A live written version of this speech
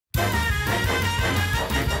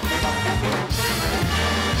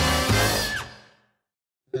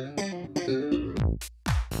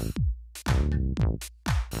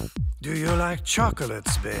Do you like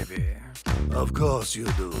chocolates, baby? Of course you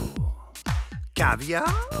do.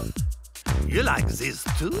 Caviar? You like this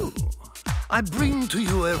too. I bring to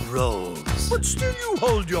you a rose, but still you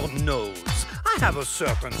hold your nose. I have a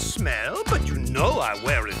certain smell, but you know I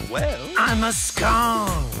wear it well. I'm a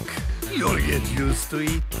skunk. You'll get used to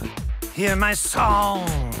it. Hear my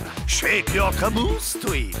song. Shake your caboose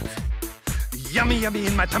to it. Yummy, yummy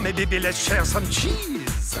in my tummy, baby, let's share some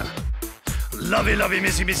cheese. Lovey, lovey,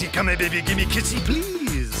 missy, missy, come here, baby, gimme kissy,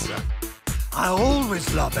 please. I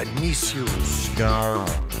always love and miss you, skunk.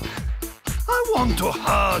 I want to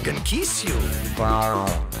hug and kiss you, skunk.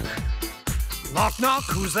 Knock, knock,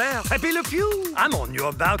 who's there? Pepe Le Pew. I'm on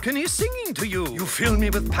your balcony singing to you. You fill me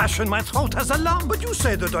with passion, my throat has a lump. But you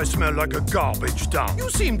say that I smell like a garbage dump. You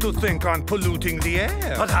seem to think I'm polluting the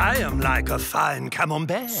air. But I am like a fine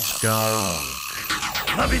Camembert. Skunk.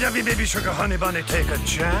 Lovey-dovey, baby, sugar, honey, bunny, take a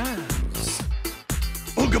chance.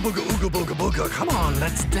 Ooga, booga, ooga, booga, booga, come on,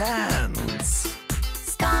 let's dance.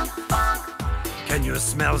 Skunk Funk. Can you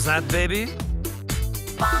smell that, baby?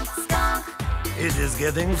 Funk skunk. It is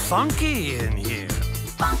getting funky in here.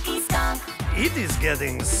 Funky skunk. It is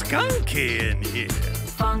getting skunky in here.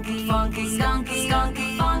 Funky, funky, skunky,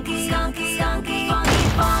 skunky, funky, skunky, skunky, funky,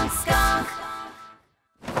 funk skunk.